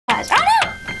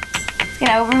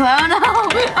Gonna overflow. Oh no!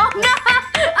 Oh no!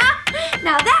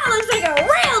 Now that looks like a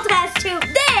real test tube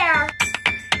there!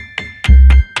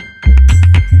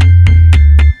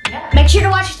 Make sure to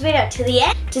watch this video to the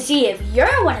end to see if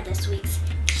you're one of this week's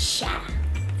shout-outs.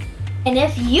 And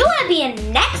if you want to be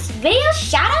in next video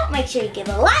shout-out, make sure you give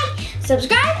a like,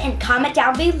 subscribe, and comment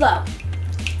down below.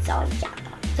 So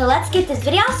let's get this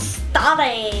video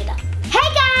started.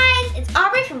 Hey guys, it's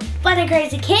Aubrey from Fun and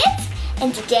Crazy Kids,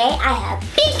 and today I have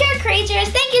Beaker Creatures.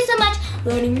 Thank you so much,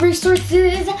 Learning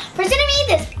Resources, for sending me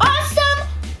this awesome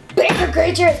Beaker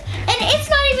Creatures. And it's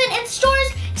not even in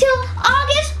stores till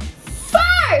August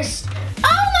 1st.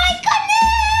 Oh my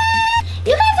goodness!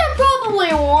 You guys are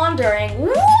probably wondering,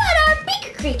 what are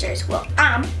Beaker Creatures? Well,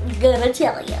 I'm gonna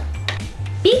tell you.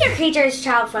 Beaker Creatures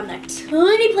travel from their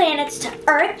tiny planets to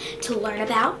Earth to learn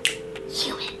about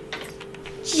humans.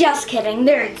 Just kidding,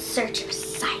 they're in search of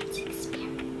science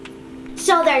experiments.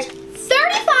 So there's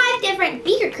 35 different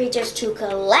Beaker Creatures to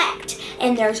collect,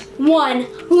 and there's one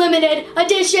limited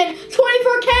edition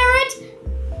 24 karat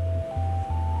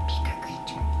Beaker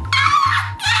Creature.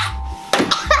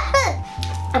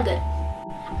 I'm good.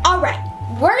 All right,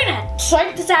 we're gonna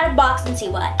check this out of the box and see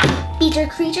what Beaker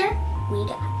Creature we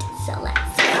got. So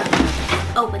let's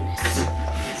open this.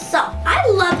 So I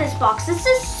love this box. This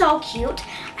is so cute.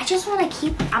 I'm gonna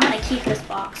keep this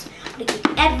box. I'm gonna keep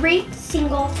every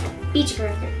single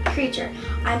Beaker Creature.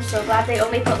 I'm so glad they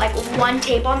only put like one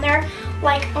tape on there.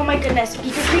 Like, oh my goodness,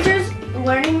 Beaker Creatures,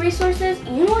 Learning Resources,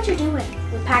 you know what you're doing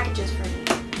with packages for me.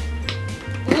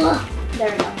 Ugh,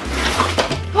 there we go.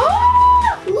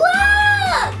 Oh,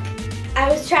 look! I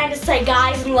was trying to say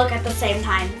guys and look at the same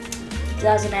time. It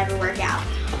doesn't ever work out.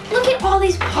 Look at all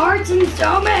these parts and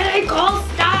so many cool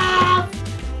stuff.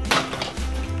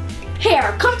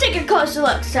 Here, come take a closer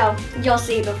look so you'll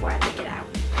see before I take it out.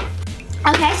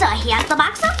 Okay, so here's the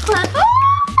box up close.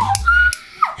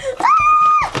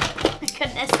 Oh my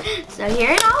goodness. So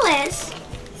here it all is.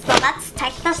 So let's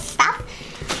take the stuff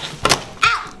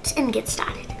out and get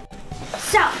started.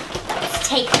 So let's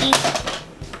take these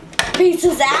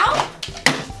pieces out.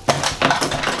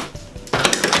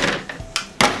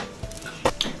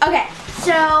 Okay,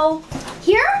 so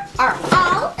here are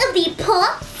all of the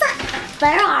pups.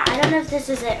 There are. I don't know if this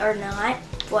is it or not,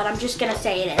 but I'm just gonna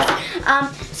say it is.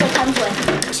 So it comes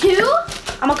with two,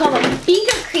 I'm gonna call them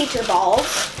Beaker Creature balls.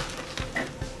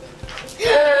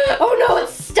 Oh no,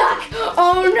 it's stuck.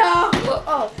 Oh no.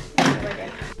 Oh, we're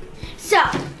good. So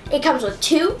it comes with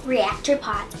two reactor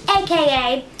pods,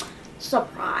 aka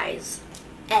surprise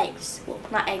eggs. Well,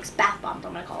 not eggs, bath bombs.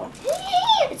 I'm gonna call them.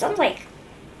 It sounds like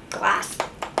glass.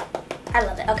 I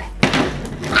love it. Okay.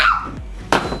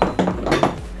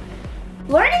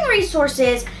 Learning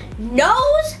Resources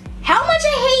knows how much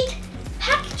I hate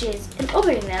packages and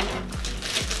opening them.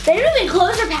 They don't even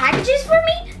close their packages for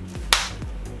me?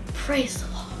 Praise the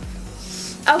Lord.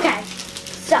 Okay,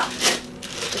 so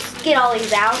just get all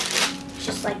these out,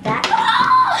 just like that.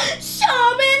 Oh,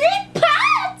 so many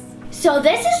pots! So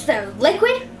this is the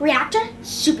Liquid Reactor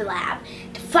Super Lab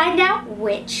to find out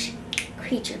which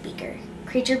Beaker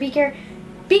Creatures,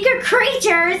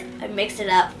 I mixed it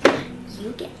up,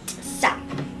 you get. So,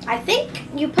 I think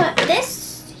you put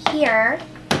this here,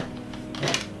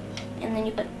 and then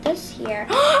you put this here.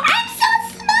 I'm so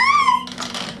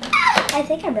smart! I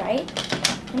think I'm right.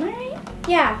 Am I right?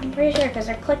 Yeah, I'm pretty sure because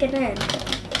they're clicking in.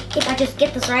 If I just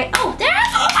get this right. Oh, there!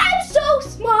 I'm so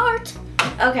smart!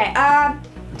 Okay,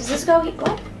 does this go here?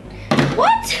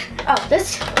 What? Oh,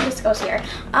 this goes here.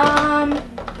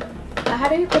 How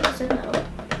do you put this in though?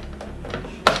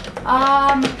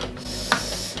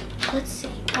 Let's see.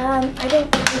 I don't really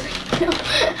know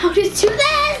how to do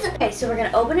this. Okay, so we're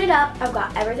gonna open it up. I've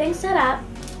got everything set up.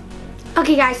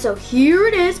 Okay guys, so here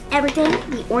it is, everything.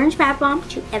 The orange bath bomb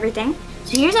to everything.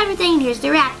 So here's everything, here's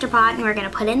the reactor pod, and we're gonna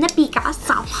put in the beaker.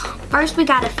 So first we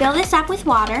gotta fill this up with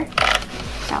water.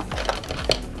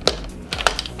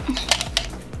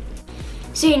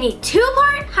 So you need 2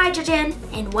 part hydrogen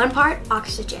and 1 part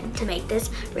oxygen to make this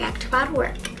reactor pod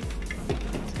work.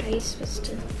 How are you supposed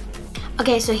to?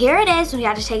 Okay, so here it is. We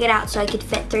got to take it out so I could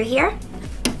fit through here.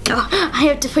 Oh, I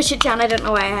have to push it down. I don't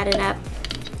know why I had it up.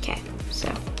 Okay,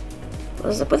 so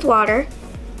close up with water.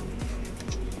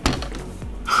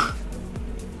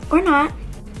 Or not.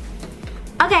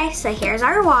 Okay, so here's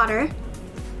our water.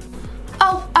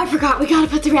 Oh, I forgot. We got to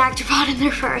put the reactor pod in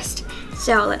there first.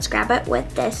 So let's grab it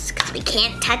with this because we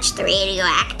can't touch the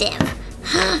radioactive.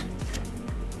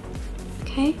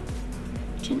 Okay.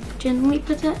 Gently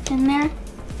put that in there.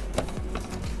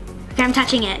 Okay, I'm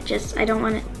touching it. I don't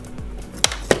want it.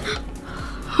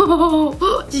 Oh,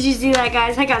 did you see that,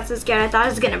 guys? I got so scared. I thought it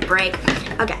was gonna break.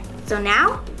 Okay, so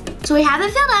now So we have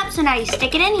it filled up, so now you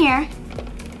stick it in here.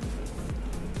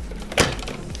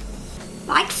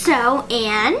 Like so,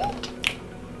 and...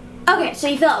 Okay, so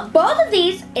you fill up both of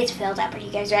these. It's filled up. Are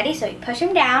you guys ready? So you push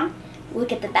them down.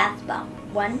 Look at the bath bomb.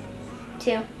 1,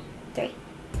 2, 3.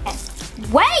 And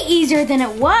way easier than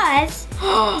it was.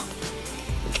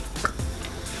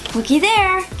 Looky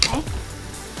there. Okay.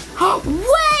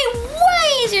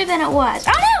 Way easier than it was.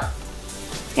 Oh no!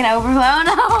 It's gonna overflow. Oh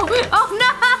no! Oh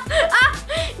no!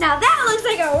 Now that looks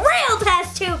like a real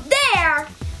test tube there.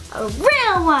 A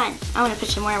real one. I'm gonna put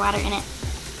some more water in it.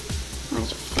 I'm gonna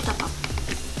just put that up.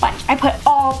 Watch, I put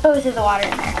both of the water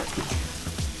in there.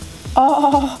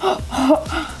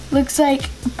 Oh, looks like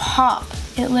pop.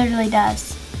 It literally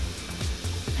does.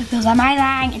 It feels on my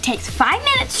line. It takes 5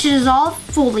 minutes to dissolve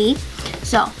fully.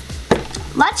 So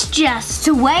let's just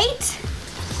wait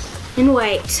and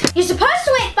wait. You're supposed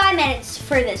to wait 5 minutes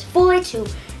for this fully to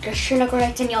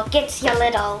disintegrate and you'll get your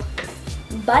little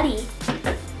buddy.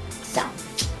 So,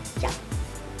 yeah.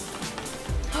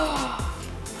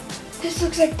 This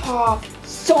looks like pop.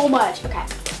 So much. Okay.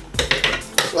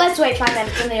 Let's wait 5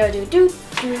 minutes and then it'll do.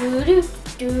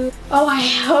 Oh, I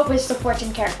hope it's the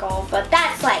fortune carrot gold, but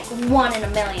that's like 1 in a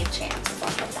million chances. I'll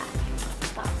put that.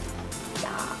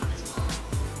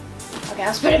 Okay,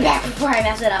 let's put it back before I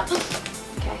mess it up.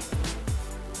 Okay.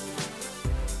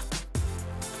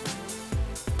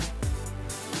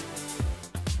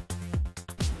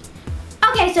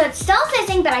 Okay, so it's still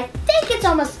fizzing, but I think it's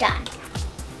almost done.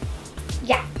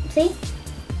 Yeah, see?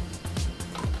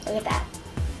 Look at that.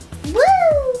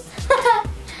 Woo!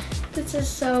 This is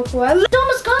so cool. It's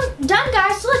almost done,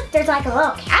 guys. Look, there's like a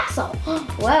little capsule.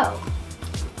 Whoa.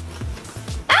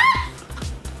 Ah!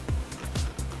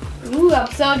 Ooh, I'm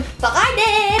so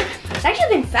excited. It's actually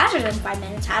been faster than 5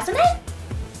 minutes, hasn't it?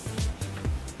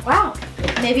 Wow.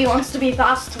 Maybe it wants to be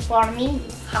fast for me.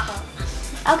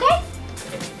 Okay.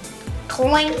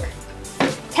 Clink.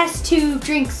 Test tube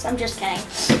drinks. I'm just kidding.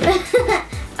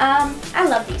 I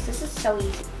love these. This is so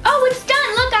easy. Oh, it's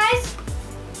done. Look, guys.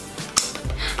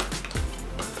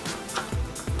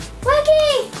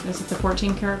 Looky. Is it the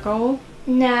 14 karat gold?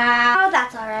 No. Oh,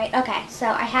 that's all right. Okay, so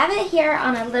I have it here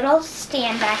on a little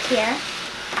stand back here.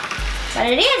 But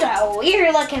it is a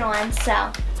weird looking one,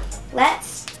 so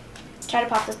let's try to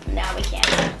pop this. No, we can't.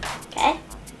 Okay.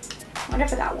 I wonder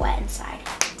if it got wet inside.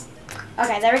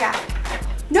 Okay, there we go.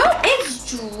 No,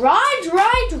 it's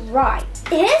dry.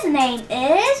 His name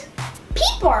is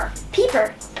Beaker.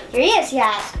 Beaker. Here he is. He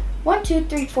has 1, 2,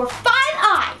 3, 4, 5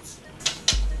 eyes.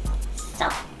 So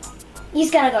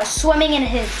he's gonna go swimming in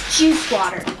his juice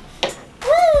water.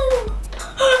 Woo!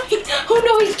 Oh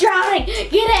no, he's drowning.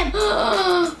 Get him.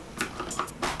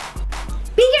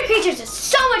 Beaker Creatures is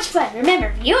so much fun. Remember,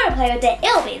 if you want to play with it,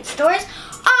 it'll be in stores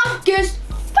August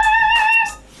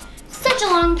 1st. Such a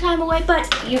long time away, but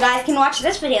you guys can watch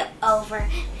this video over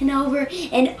and over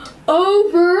and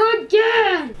over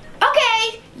again.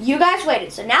 Okay, you guys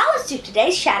waited, so now let's do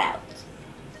today's shout-outs.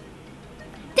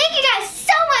 Thank you guys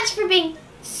so much for being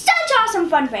such awesome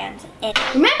fun fans. And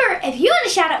remember, if you want a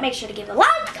shout-out, make sure to give a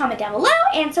like, comment down below,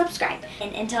 and subscribe.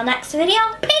 And until next video,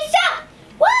 peace out.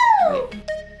 Woo!